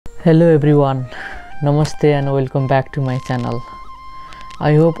Hello everyone, Namaste and welcome back to my channel.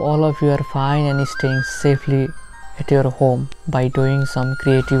 I hope all of you are fine and staying safely at your home by doing some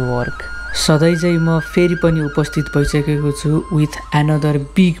creative work. सधैँ चाहिँ म फेरि पनि उपस्थित भइसकेको छु with another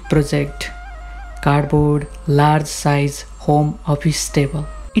big project, cardboard large size home office table.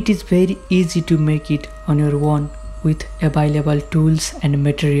 It is very easy to make it on your own with available tools and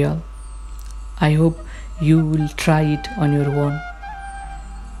material. I hope you will try it on your own.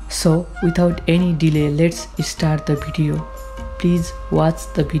 So without any delay, let's start the video. Please watch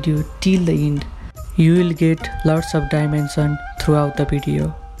the video till the end. You will get lots of dimension throughout the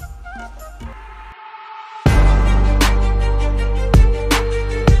video.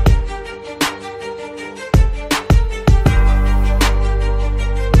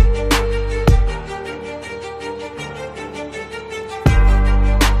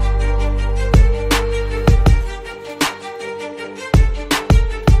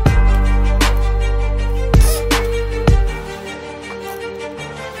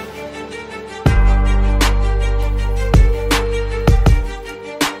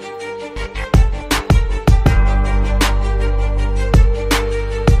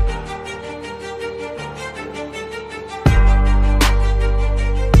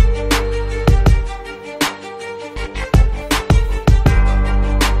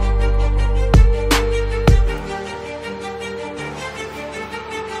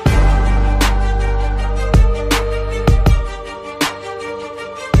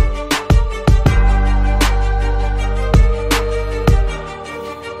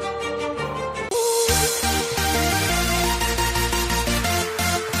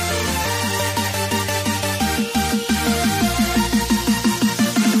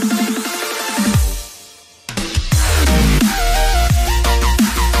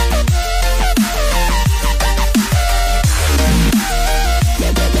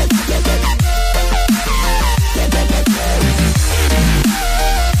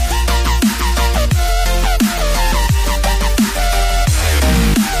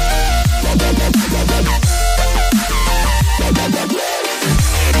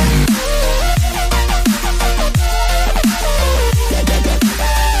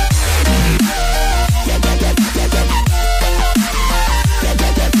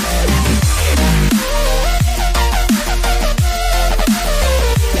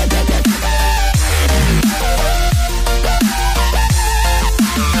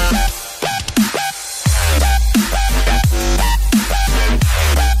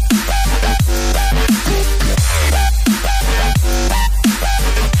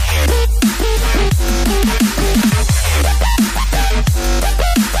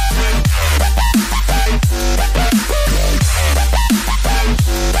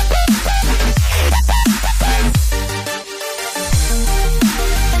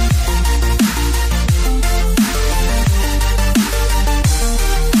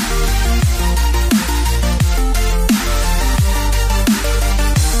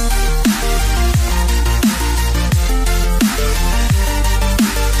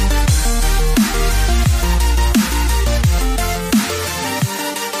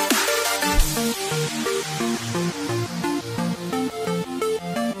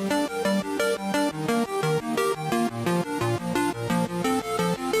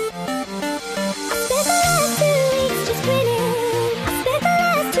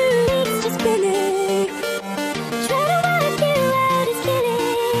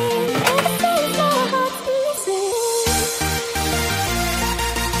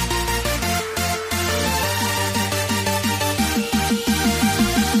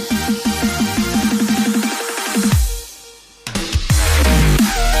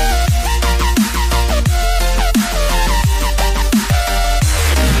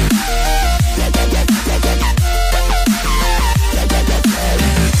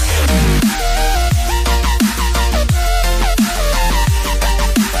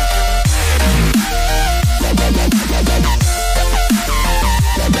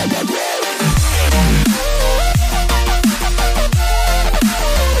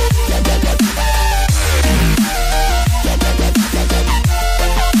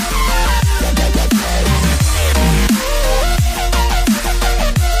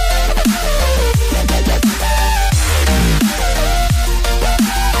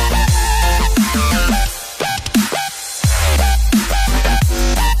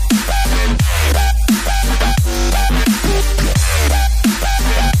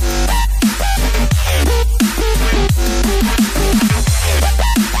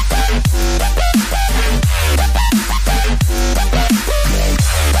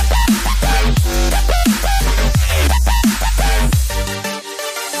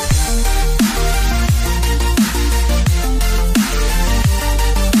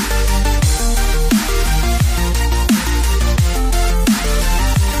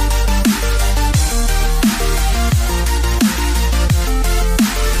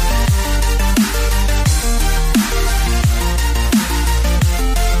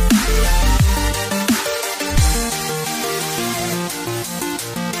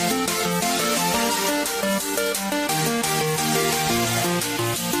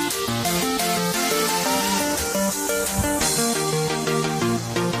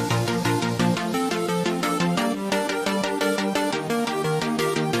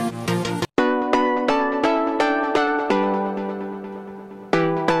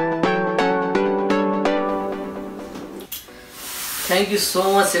 Thank you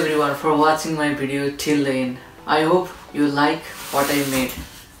so much everyone for watching my video till the end. I hope you like what I made.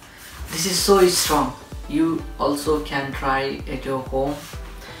 This is so strong. You also can try at your home.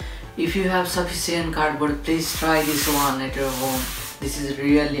 If you have sufficient cardboard, please try this one at your home. This is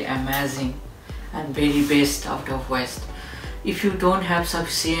really amazing and very best out of waste. If you don't have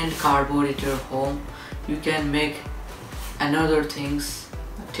sufficient cardboard at your home, you can make another things,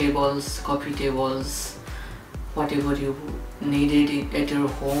 tables, coffee tables, whatever you needed at your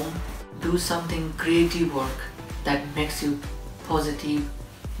home. Do something creative work that makes you positive,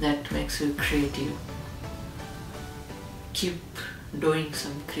 that makes you creative. Keep doing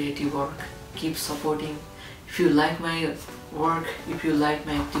some creative work, keep supporting. If you like my work, if you like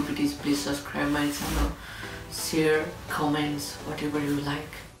my activities, please subscribe my channel, share, comments, whatever you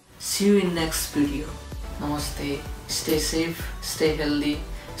like. See you in next video. Namaste. Stay safe, stay healthy,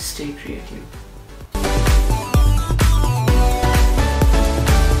 stay creative.